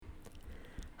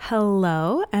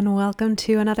Hello, and welcome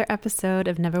to another episode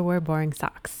of Never Wear Boring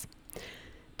Socks.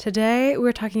 Today,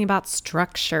 we're talking about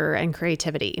structure and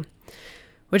creativity,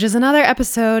 which is another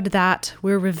episode that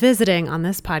we're revisiting on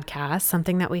this podcast,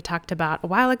 something that we talked about a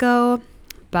while ago.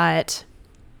 But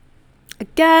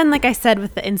again, like I said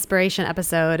with the inspiration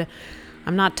episode,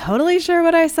 I'm not totally sure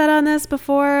what I said on this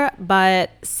before,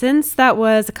 but since that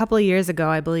was a couple of years ago,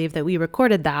 I believe that we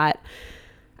recorded that,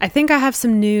 I think I have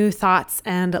some new thoughts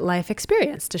and life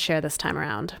experience to share this time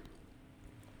around.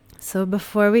 So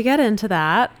before we get into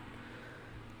that,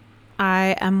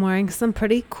 I am wearing some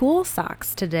pretty cool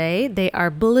socks today. They are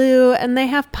blue and they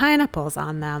have pineapples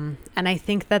on them. And I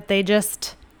think that they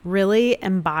just really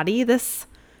embody this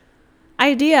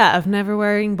idea of never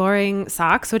wearing boring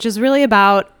socks, which is really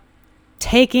about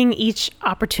taking each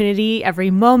opportunity,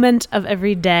 every moment of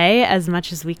every day, as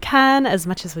much as we can, as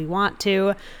much as we want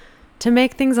to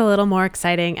make things a little more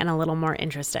exciting and a little more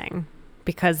interesting,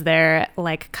 because they're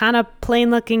like kind of plain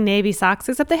looking navy socks,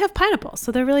 except they have pineapples.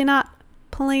 So they're really not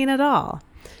plain at all.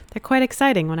 They're quite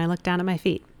exciting when I look down at my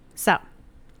feet. So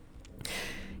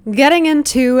getting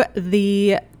into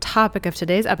the topic of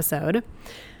today's episode,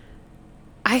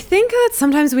 I think that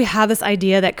sometimes we have this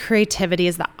idea that creativity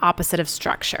is the opposite of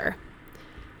structure.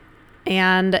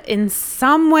 And in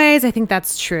some ways, I think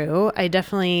that's true.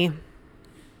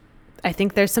 I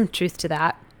think there's some truth to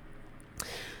that.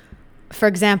 For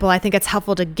example, I think it's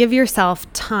helpful to give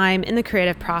yourself time in the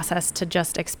creative process to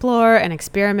just explore and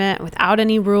experiment without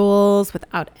any rules,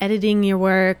 without editing your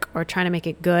work or trying to make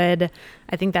it good.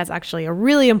 I think that's actually a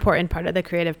really important part of the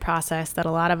creative process that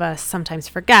a lot of us sometimes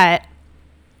forget.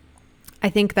 I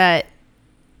think that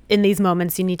in these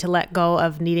moments, you need to let go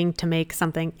of needing to make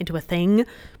something into a thing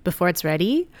before it's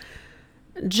ready.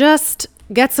 Just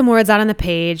get some words out on the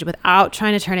page without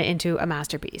trying to turn it into a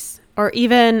masterpiece or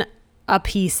even a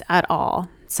piece at all.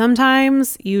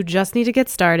 Sometimes you just need to get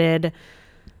started,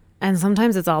 and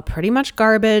sometimes it's all pretty much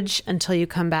garbage until you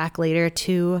come back later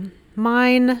to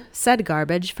mine said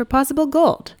garbage for possible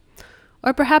gold.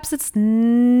 Or perhaps it's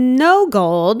no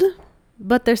gold,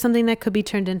 but there's something that could be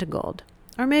turned into gold.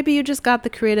 Or maybe you just got the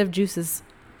creative juices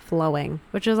flowing,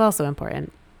 which is also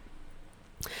important.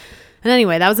 And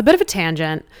anyway, that was a bit of a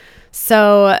tangent.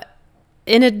 So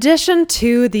in addition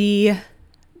to the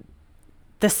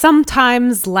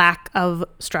sometimes lack of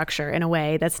structure in a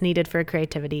way that's needed for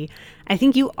creativity, I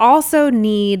think you also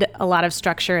need a lot of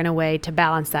structure in a way to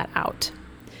balance that out.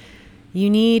 You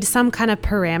need some kind of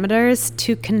parameters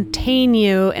to contain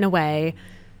you in a way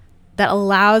that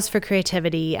allows for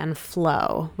creativity and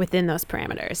flow within those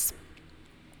parameters.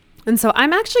 And so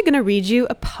I'm actually going to read you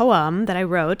a poem that I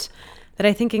wrote that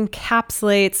I think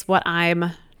encapsulates what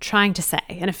I'm trying to say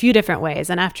in a few different ways.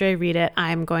 And after I read it,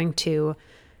 I'm going to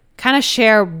kind of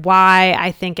share why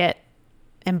I think it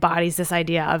embodies this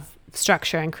idea of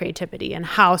structure and creativity and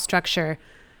how structure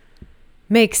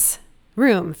makes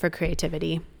room for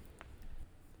creativity.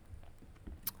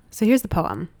 So here's the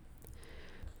poem.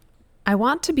 I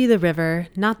want to be the river,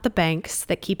 not the banks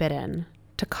that keep it in,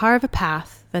 to carve a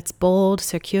path that's bold,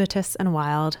 circuitous, and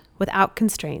wild, without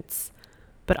constraints,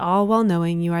 but all while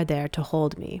knowing you are there to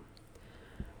hold me.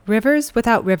 Rivers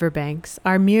without riverbanks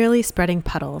are merely spreading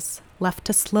puddles, left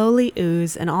to slowly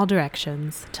ooze in all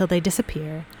directions till they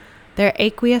disappear, their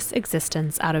aqueous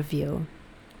existence out of view.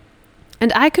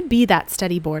 And I could be that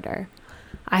steady border.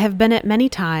 I have been it many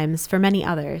times for many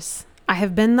others. I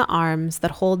have been the arms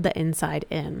that hold the inside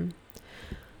in.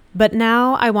 But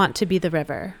now I want to be the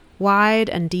river, wide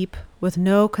and deep, with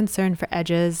no concern for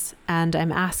edges, and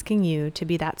I'm asking you to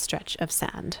be that stretch of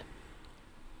sand.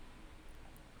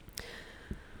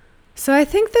 So I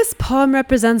think this poem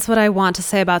represents what I want to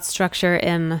say about structure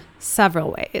in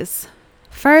several ways.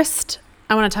 First,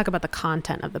 I want to talk about the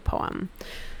content of the poem.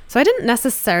 So I didn't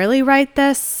necessarily write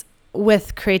this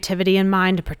with creativity in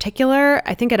mind in particular.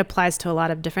 I think it applies to a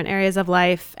lot of different areas of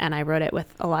life, and I wrote it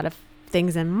with a lot of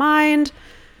things in mind.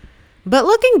 But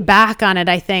looking back on it,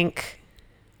 I think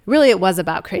really it was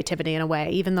about creativity in a way,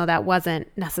 even though that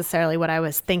wasn't necessarily what I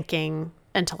was thinking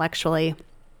intellectually.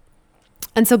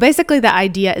 And so basically the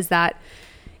idea is that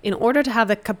in order to have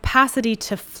the capacity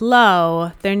to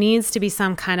flow, there needs to be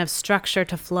some kind of structure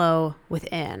to flow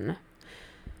within.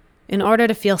 In order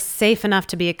to feel safe enough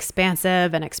to be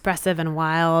expansive and expressive and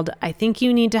wild, I think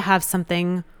you need to have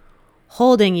something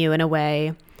holding you in a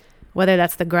way, whether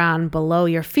that's the ground below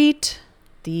your feet,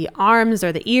 the arms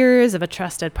or the ears of a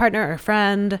trusted partner or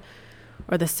friend,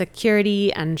 or the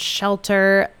security and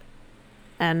shelter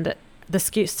and the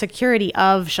security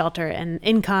of shelter and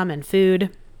income and food.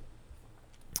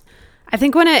 I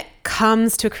think when it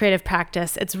comes to a creative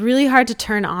practice, it's really hard to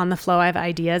turn on the flow of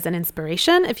ideas and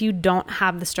inspiration if you don't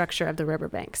have the structure of the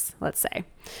riverbanks, let's say.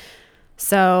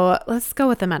 So let's go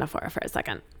with the metaphor for a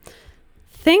second.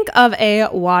 Think of a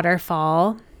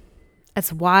waterfall.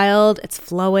 It's wild, it's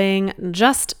flowing,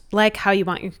 just like how you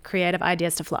want your creative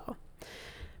ideas to flow.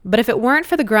 But if it weren't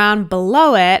for the ground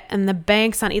below it and the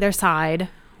banks on either side,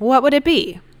 what would it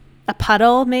be? A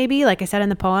puddle, maybe, like I said in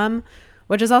the poem,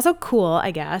 which is also cool,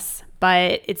 I guess,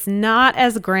 but it's not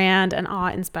as grand and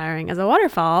awe-inspiring as a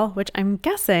waterfall, which I'm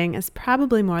guessing is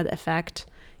probably more the effect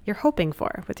you're hoping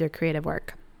for with your creative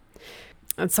work.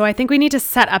 And so I think we need to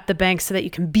set up the banks so that you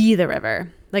can be the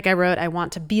river. Like I wrote, I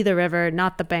want to be the river,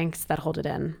 not the banks that hold it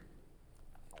in.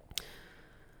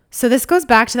 So this goes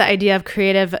back to the idea of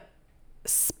creative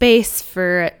space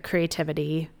for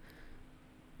creativity,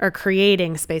 or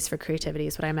creating space for creativity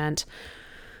is what I meant,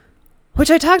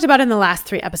 which I talked about in the last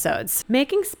 3 episodes.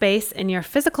 Making space in your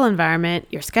physical environment,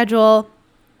 your schedule,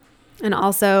 and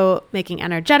also making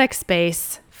energetic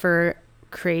space for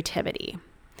creativity.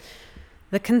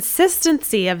 The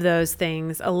consistency of those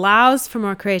things allows for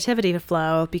more creativity to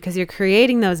flow because you're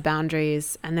creating those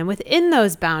boundaries. And then within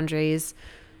those boundaries,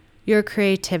 your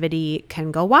creativity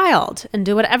can go wild and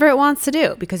do whatever it wants to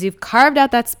do because you've carved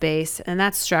out that space and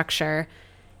that structure,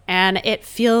 and it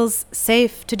feels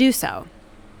safe to do so.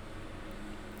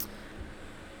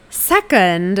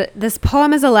 Second, this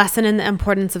poem is a lesson in the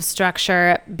importance of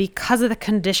structure because of the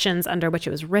conditions under which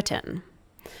it was written.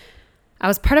 I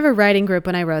was part of a writing group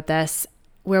when I wrote this,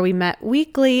 where we met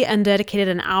weekly and dedicated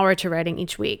an hour to writing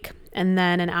each week, and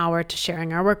then an hour to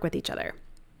sharing our work with each other.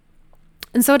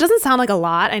 And so it doesn't sound like a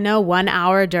lot. I know 1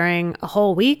 hour during a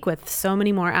whole week with so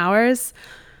many more hours,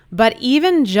 but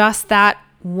even just that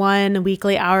 1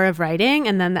 weekly hour of writing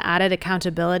and then the added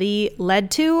accountability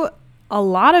led to a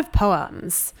lot of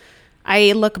poems.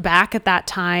 I look back at that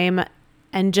time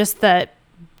and just the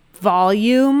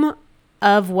volume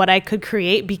of what I could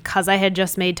create because I had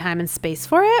just made time and space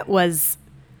for it was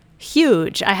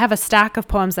huge. I have a stack of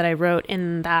poems that I wrote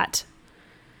in that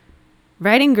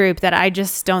writing group that I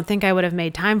just don't think I would have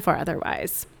made time for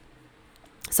otherwise.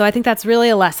 So I think that's really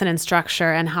a lesson in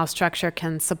structure and how structure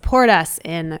can support us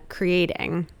in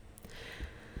creating.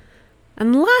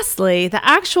 And lastly, the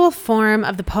actual form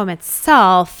of the poem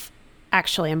itself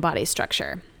actually embodies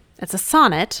structure. It's a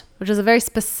sonnet, which is a very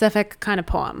specific kind of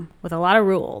poem with a lot of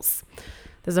rules.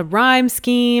 There's a rhyme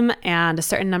scheme and a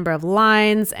certain number of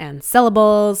lines and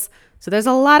syllables. So there's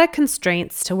a lot of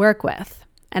constraints to work with.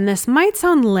 And this might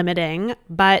sound limiting,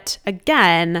 but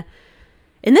again,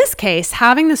 in this case,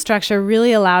 having the structure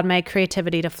really allowed my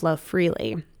creativity to flow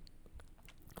freely.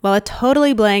 While a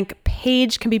totally blank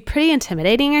page can be pretty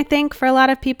intimidating, I think, for a lot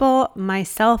of people,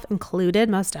 myself included,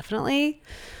 most definitely,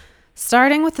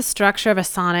 starting with the structure of a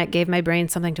sonnet gave my brain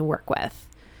something to work with.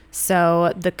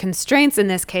 So the constraints in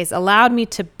this case allowed me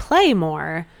to play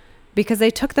more because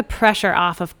they took the pressure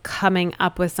off of coming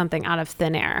up with something out of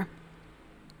thin air.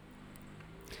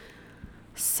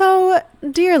 So,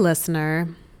 dear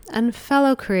listener and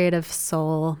fellow creative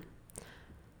soul,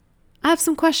 I have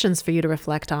some questions for you to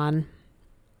reflect on.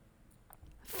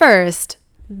 First,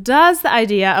 does the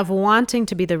idea of wanting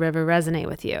to be the river resonate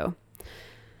with you?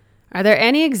 Are there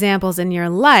any examples in your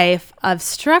life of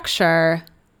structure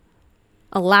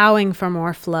allowing for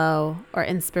more flow or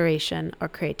inspiration or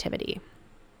creativity?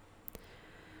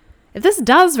 If this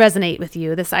does resonate with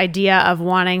you, this idea of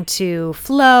wanting to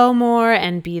flow more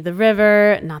and be the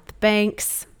river, not the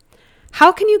banks,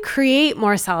 how can you create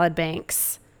more solid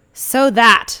banks so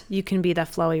that you can be the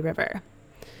flowy river?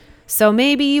 So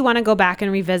maybe you want to go back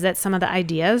and revisit some of the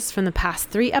ideas from the past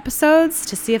 3 episodes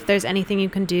to see if there's anything you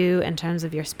can do in terms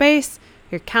of your space,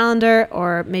 your calendar,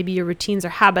 or maybe your routines or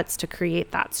habits to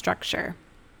create that structure.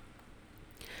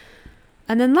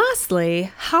 And then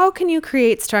lastly, how can you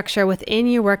create structure within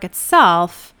your work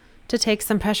itself to take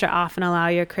some pressure off and allow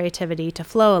your creativity to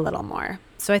flow a little more?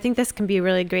 So I think this can be a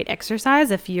really great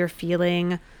exercise if you're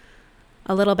feeling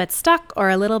a little bit stuck or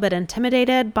a little bit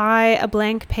intimidated by a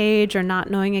blank page or not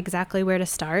knowing exactly where to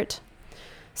start.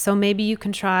 So maybe you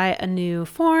can try a new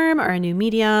form or a new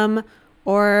medium,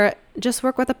 or just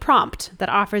work with a prompt that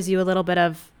offers you a little bit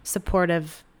of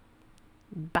supportive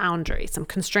boundary, some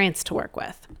constraints to work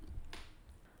with.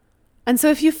 And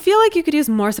so if you feel like you could use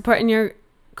more support in your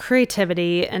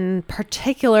creativity, in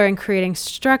particular in creating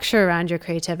structure around your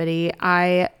creativity,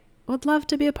 I would love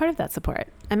to be a part of that support.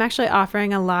 I'm actually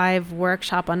offering a live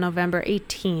workshop on November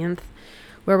 18th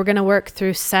where we're going to work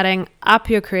through setting up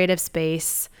your creative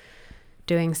space,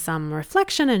 doing some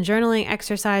reflection and journaling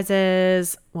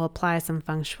exercises. We'll apply some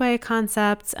feng shui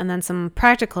concepts and then some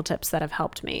practical tips that have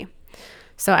helped me.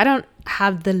 So I don't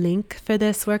have the link for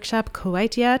this workshop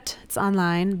quite yet. It's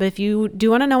online, but if you do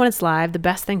want to know when it's live, the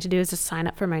best thing to do is to sign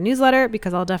up for my newsletter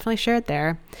because I'll definitely share it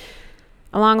there,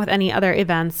 along with any other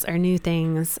events or new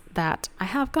things that I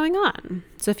have going on.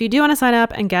 So if you do want to sign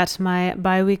up and get my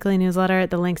bi-weekly newsletter,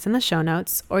 the link's in the show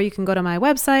notes, or you can go to my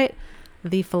website,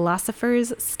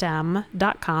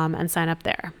 thephilosophers.stem.com, and sign up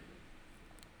there.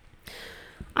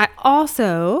 I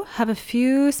also have a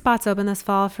few spots open this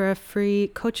fall for a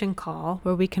free coaching call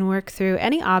where we can work through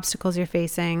any obstacles you're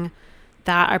facing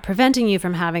that are preventing you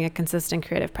from having a consistent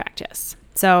creative practice.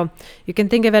 So you can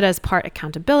think of it as part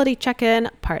accountability check-in,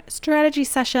 part strategy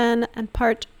session, and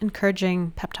part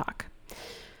encouraging pep talk.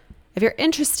 If you're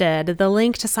interested, the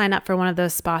link to sign up for one of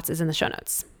those spots is in the show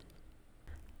notes.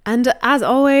 And as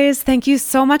always, thank you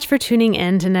so much for tuning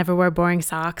in to Never Wear Boring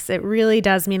Socks. It really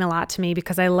does mean a lot to me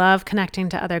because I love connecting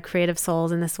to other creative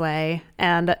souls in this way.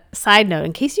 And side note,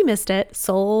 in case you missed it,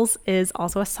 souls is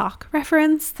also a sock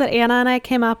reference that Anna and I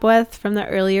came up with from the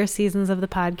earlier seasons of the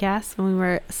podcast when we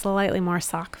were slightly more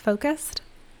sock focused.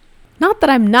 Not that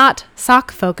I'm not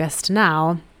sock focused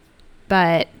now,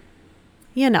 but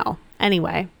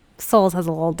anyway, souls has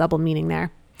a little double meaning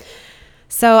there.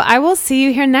 So I will see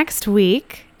you here next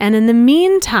week. And in the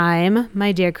meantime,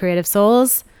 my dear creative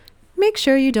souls, make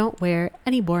sure you don't wear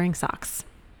any boring socks.